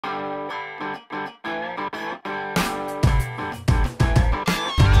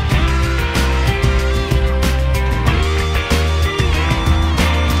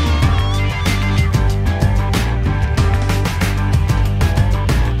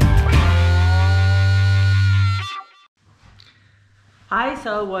Hi,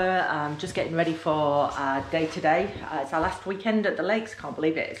 so we're just getting ready for day today. It's our last weekend at the lakes. Can't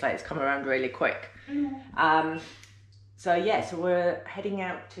believe it. It's like it's come around really quick. So yeah, so we're heading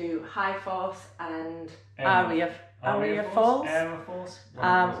out to High Force and Aria Falls.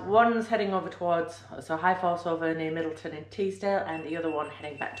 One's heading over towards, so High Force over near Middleton in Teesdale, and the other one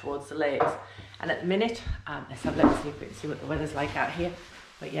heading back towards the lakes. And at the minute, let's have a look, see what the weather's like out here.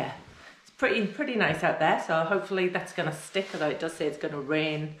 But yeah, it's pretty nice out there. So hopefully that's going to stick, although it does say it's going to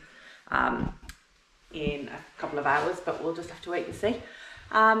rain in a couple of hours, but we'll just have to wait and see.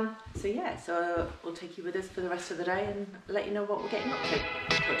 So yeah, so we'll take you with us for the rest of the day and let you know what we're getting up to.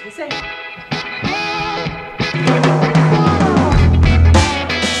 Talk to you soon.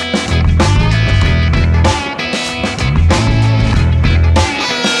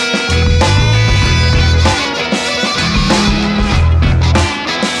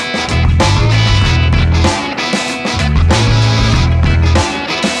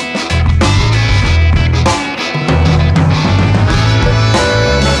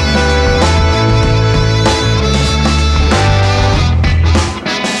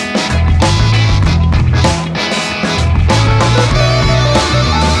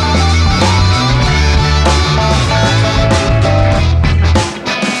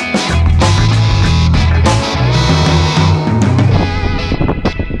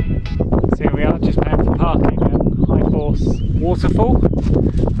 Waterfall,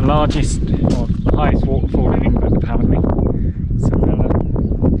 the largest or highest waterfall in England apparently. So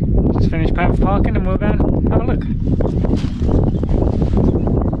we'll just finish paying for parking and we'll go and have a look.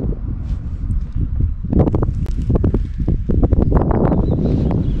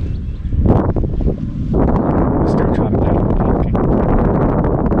 We're still trying to pay for parking.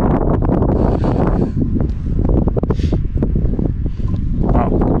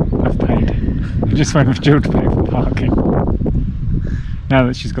 Well, I've paid. I'm just waiting for Jill to pay for parking. Now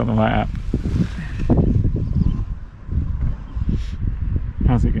that she's got the right app.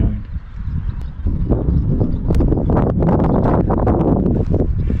 How's it going?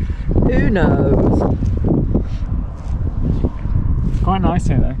 Who knows? It's quite nice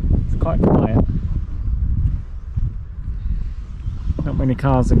here though. It's quite quiet. Not many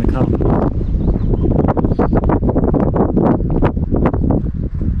cars in the car.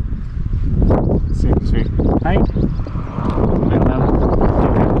 Seems sweet. Hey?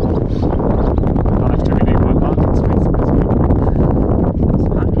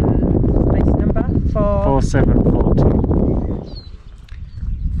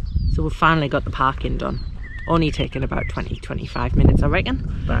 So we've finally got the parking done. Only taken about 20-25 minutes, I reckon.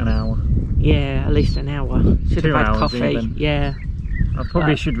 About an hour. Yeah, at least an hour. Should have had coffee. Even. Yeah. I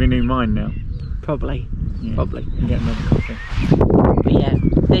probably should renew mine now. Probably. Yeah. Probably. And get another coffee. But yeah,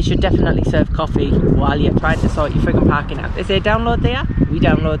 they should definitely serve coffee while you're trying to sort your friggin' parking out. They say download the app. We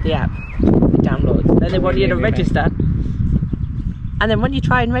download the app. It downloads. Then they want you to register. And then when you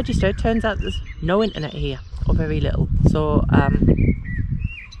try and register, it turns out there's no internet here, or very little. So,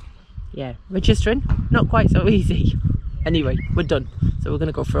 yeah, registering, not quite so easy. Anyway, we're done. So we're going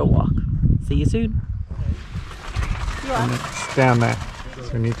to go for a walk. See you soon. And it's down there.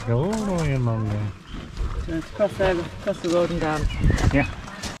 So we need to go all the way along there. So it's across the road and down. Yeah.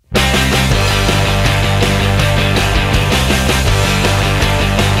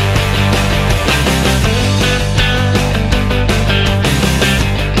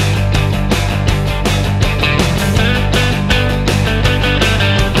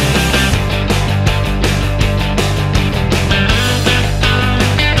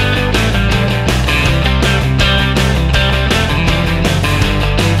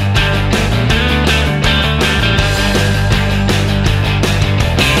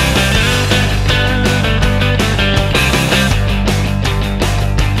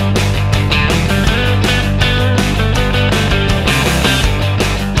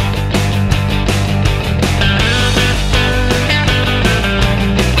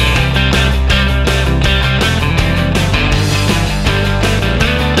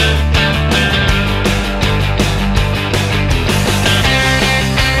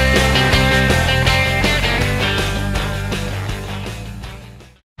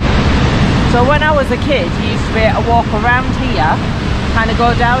 So when I was a kid, you used to be able to walk around here, kind of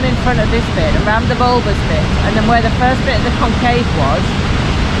go down in front of this bit, around the bulbous bit, and then where the first bit of the concave was,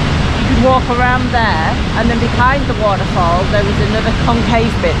 you could walk around there, and then behind the waterfall there was another concave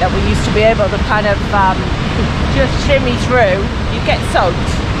bit that we used to be able to kind of just shimmy through. You get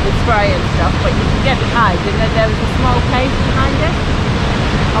soaked with spray and stuff, but you could get behind, and then there was a small cave behind it,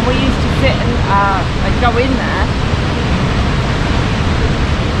 and we used to sit and go in there.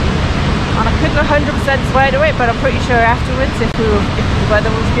 And I could never 100% swear to it, but I'm pretty sure afterwards, if the weather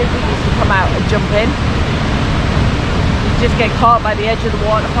was good, we used to come out and jump in. You just get caught by the edge of the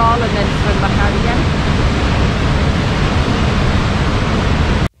waterfall and then swim back out again.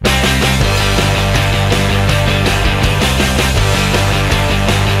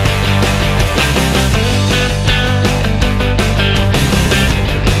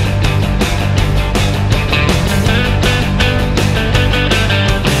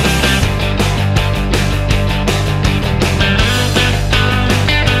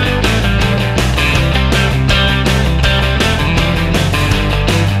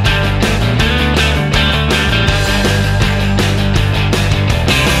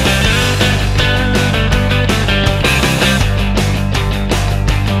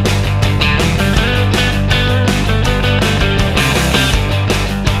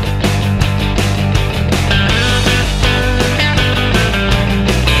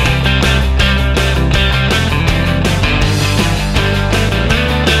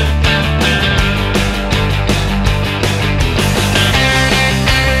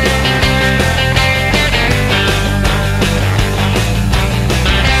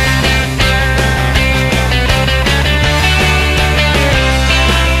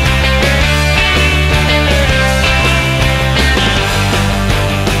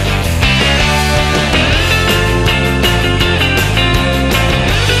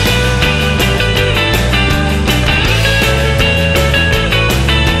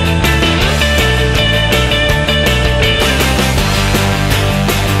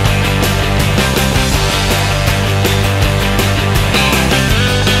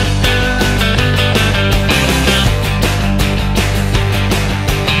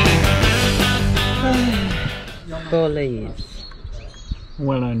 Bullies.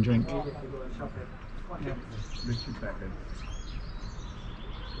 Well-earned drink.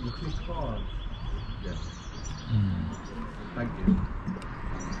 Thank you.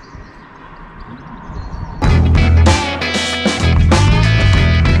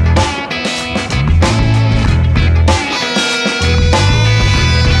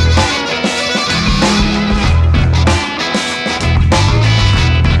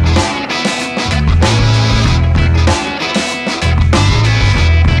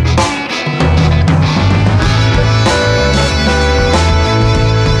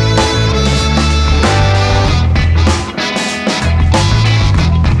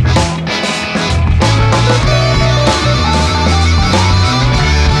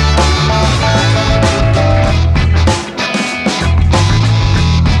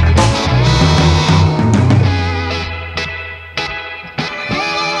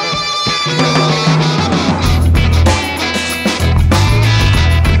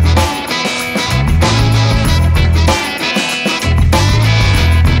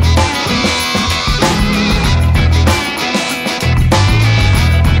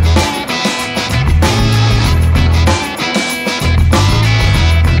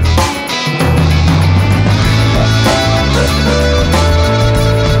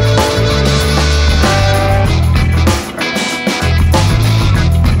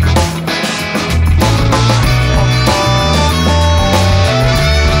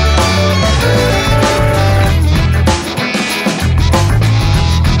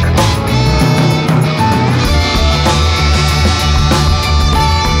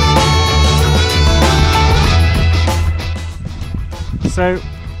 So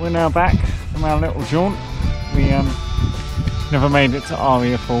we're now back from our little jaunt. We never made it to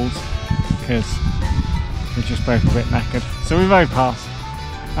Aria Falls because we just both a bit knackered. So we rode past.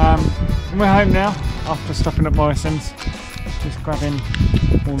 And we're home now after stopping at Morrison's, just grabbing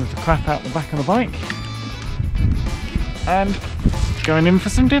all of the crap out the back of the bike and going in for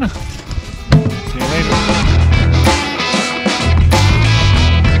some dinner. See you later.